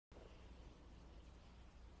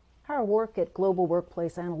Our work at Global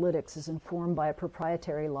Workplace Analytics is informed by a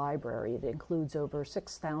proprietary library that includes over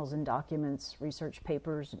 6,000 documents, research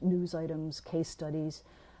papers, news items, case studies,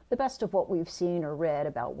 the best of what we've seen or read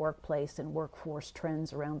about workplace and workforce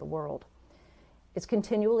trends around the world. It's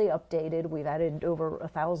continually updated. We've added over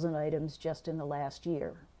 1,000 items just in the last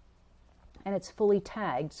year. And it's fully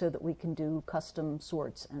tagged so that we can do custom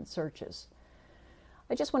sorts and searches.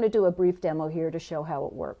 I just want to do a brief demo here to show how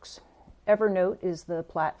it works. Evernote is the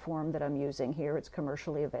platform that I'm using here. It's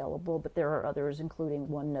commercially available, but there are others, including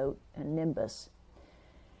OneNote and Nimbus.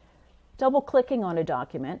 Double-clicking on a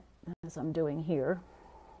document, as I'm doing here,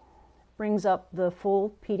 brings up the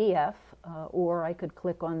full PDF, or I could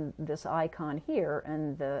click on this icon here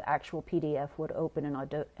and the actual PDF would open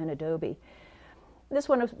in Adobe. This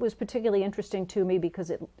one was particularly interesting to me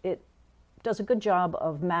because it does a good job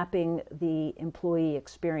of mapping the employee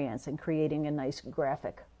experience and creating a nice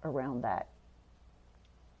graphic around that.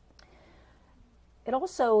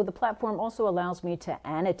 The platform also allows me to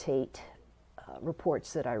annotate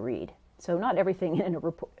reports that I read. So not everything in a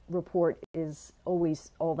report is always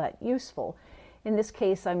all that useful. In this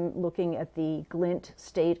case, I'm looking at the Glint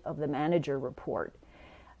State of the Manager report,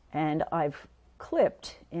 and I've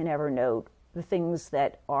clipped in Evernote the things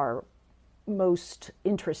that are most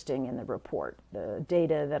interesting in the report, the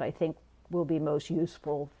data that I think will be most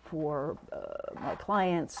useful for my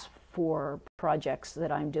clients, for projects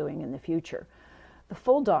that I'm doing in the future. The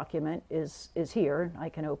full document is here. I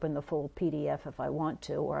can open the full PDF if I want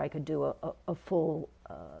to, or I could do a full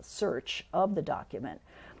search of the document.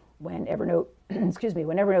 When Evernote,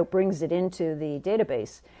 when Evernote brings it into the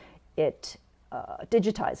database, it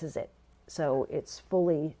digitizes it, so it's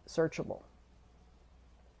fully searchable.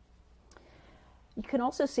 You can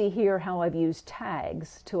also see here how I've used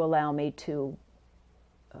tags to allow me to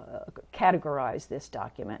categorize this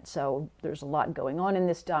document. So there's a lot going on in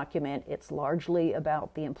this document. It's largely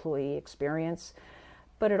about the employee experience,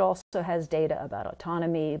 but it also has data about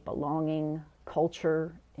autonomy, belonging,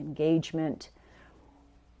 culture, engagement,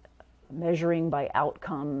 measuring by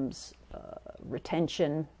outcomes,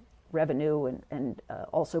 retention, revenue, and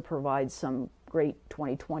also provides some great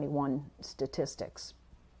 2021 statistics.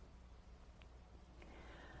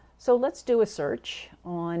 So let's do a search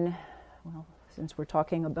on, well, since we're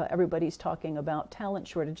talking about, everybody's talking about talent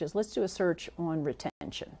shortages, let's do a search on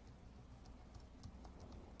retention.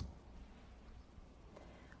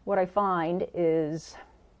 What I find is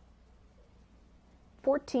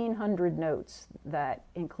 1,400 notes that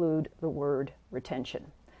include the word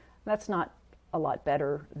retention. That's not a lot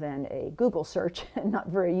better than a Google search and not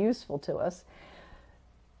very useful to us.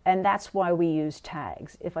 And that's why we use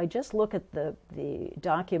tags. If I just look at the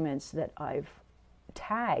documents that I've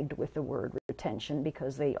tagged with the word retention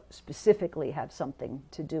because they specifically have something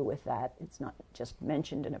to do with that, it's not just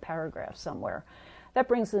mentioned in a paragraph somewhere, that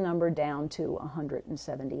brings the number down to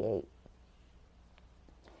 178.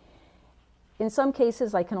 In some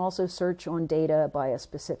cases, I can also search on data by a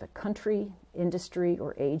specific country, industry,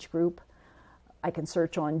 or age group. I can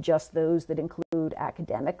search on just those that include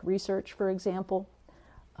academic research, for example,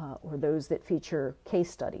 or those that feature case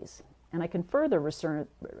studies. And I can further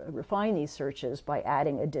refine these searches by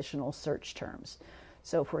adding additional search terms.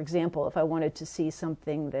 So for example, if I wanted to see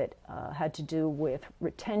something that had to do with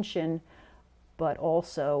retention, but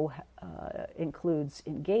also includes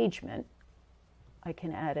engagement, I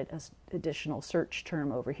can add an additional search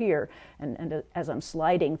term over here. And as I'm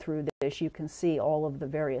sliding through this, you can see all of the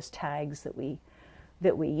various tags that we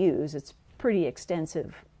use. It's pretty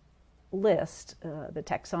extensive list. The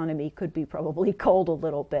taxonomy could be probably culled a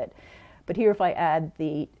little bit. But here, if I add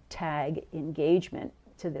the tag engagement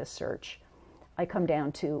to this search, I come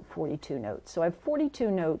down to 42 notes. So I have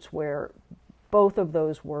 42 notes where both of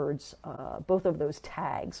those words, both of those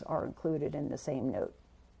tags are included in the same note.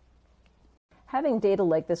 Having data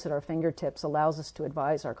like this at our fingertips allows us to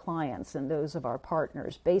advise our clients and those of our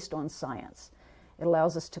partners based on science. It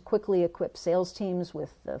allows us to quickly equip sales teams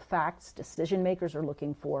with the facts decision makers are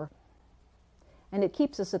looking for, and it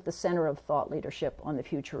keeps us at the center of thought leadership on the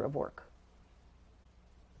future of work.